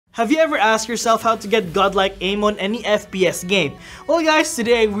Have you ever asked yourself how to get godlike aim on any FPS game? Well guys,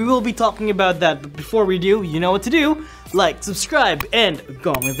 today we will be talking about that, but before we do, you know what to do. Like, subscribe, and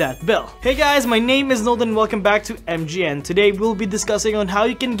go on with that bell. Hey guys, my name is Nolan and welcome back to MGN. Today we'll be discussing on how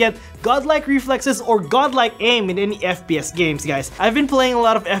you can get godlike reflexes or godlike aim in any FPS games, guys. I've been playing a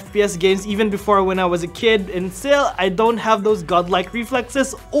lot of FPS games even before when I was a kid, and still I don't have those godlike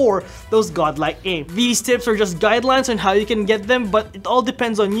reflexes or those godlike aim. These tips are just guidelines on how you can get them, but it all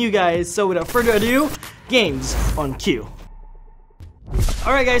depends on you guys. So without further ado, games on cue.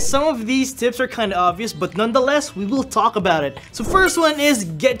 Alright guys, some of these tips are kinda obvious, but nonetheless, we will talk about it. So first one is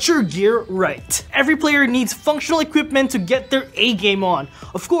get your gear right. Every player needs functional equipment to get their A game on.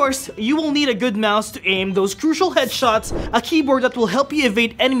 Of course, you will need a good mouse to aim those crucial headshots, a keyboard that will help you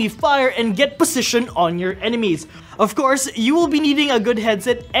evade enemy fire and get position on your enemies. Of course, you will be needing a good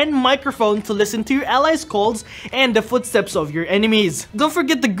headset and microphone to listen to your allies' calls and the footsteps of your enemies. Don't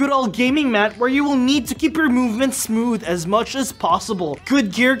forget the good old gaming mat where you will need to keep your movements smooth as much as possible.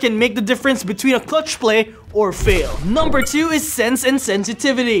 Good gear can make the difference between a clutch play or fail. Number 2 is sense and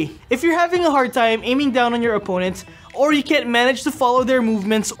sensitivity. If you're having a hard time aiming down on your opponent, or you can't manage to follow their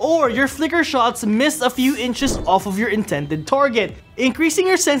movements, or your flicker shots miss a few inches off of your intended target, increasing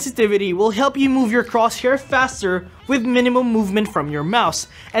your sensitivity will help you move your crosshair faster with minimum movement from your mouse,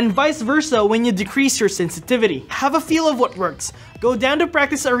 and vice versa when you decrease your sensitivity. Have a feel of what works. Go down to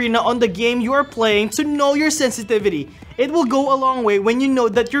practice arena on the game you are playing to know your sensitivity. It will go a long way when you know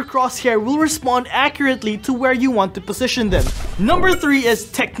that your crosshair will respond accurately to where you want to position them. Number 3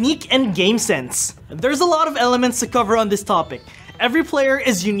 is technique and game sense. There's a lot of elements to cover on this topic. Every player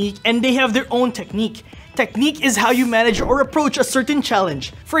is unique and they have their own technique. Technique is how you manage or approach a certain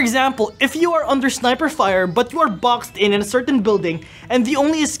challenge. For example, if you are under sniper fire but you are boxed in a certain building and the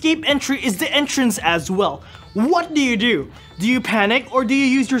only escape entry is the entrance as well, what do? Do you panic or do you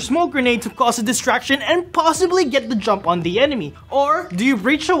use your smoke grenade to cause a distraction and possibly get the jump on the enemy? Or do you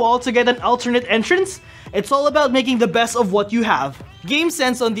breach a wall to get an alternate entrance? It's all about making the best of what you have. Game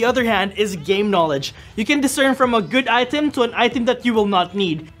sense, on the other hand, is game knowledge. You can discern from a good item to an item that you will not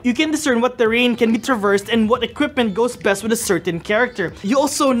need. You can discern what terrain can be traversed and what equipment goes best with a certain character. You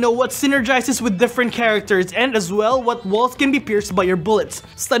also know what synergizes with different characters and as well what walls can be pierced by your bullets.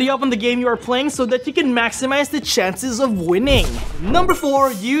 Study up on the game you are playing so that you can maximize the chances of winning. Number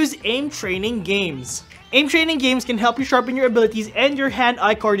 4, use aim training games. Aim training games can help you sharpen your abilities and your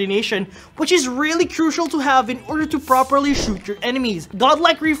hand-eye coordination, which is really crucial to have in order to properly shoot your enemies.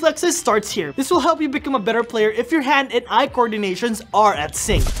 Godlike reflexes starts here. This will help you become a better player if your hand and eye coordinations are at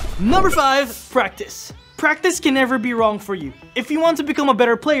sync. Number 5, practice. Practice can never be wrong for you. If you want to become a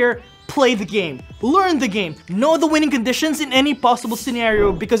better player, play the game. Learn the game. Know the winning conditions in any possible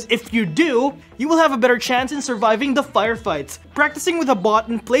scenario, because if you do, you will have a better chance in surviving the firefights. Practicing with a bot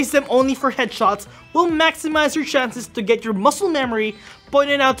and place them only for headshots will maximize your chances to get your muscle memory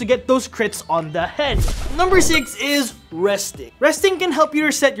pointed out to get those crits on the head. Number 6 is resting. Resting can help you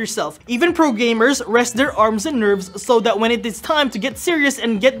reset yourself. Even pro gamers rest their arms and nerves so that when it is time to get serious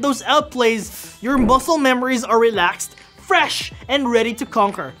and get those outplays, your muscle memories are relaxed, fresh, and ready to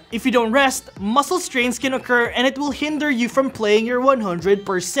conquer. If you don't rest, muscle strains can occur and it will hinder you from playing your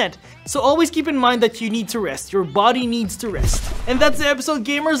 100%. So always keep in mind that you need to rest. Your body needs to rest. And that's the episode,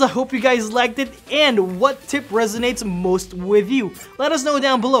 gamers. I hope you guys liked it, and what tip resonates most with you? Let us know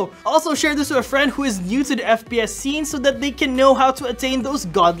down below. Also share this with a friend who is new to the FPS scene so that they can know how to attain those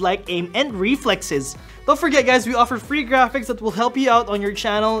godlike aim and reflexes. Don't forget guys, we offer free graphics that will help you out on your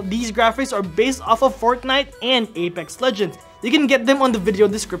channel. These graphics are based off of Fortnite and Apex Legends. You can get them on the video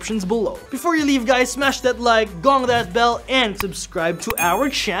descriptions below. Before you leave guys, smash that like, gong that bell, and subscribe to our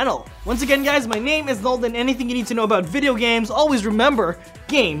channel. Once again guys, my name is Nolan. Anything you need to know about video games, always remember,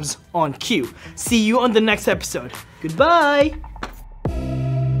 games on cue. See you on the next episode. Goodbye!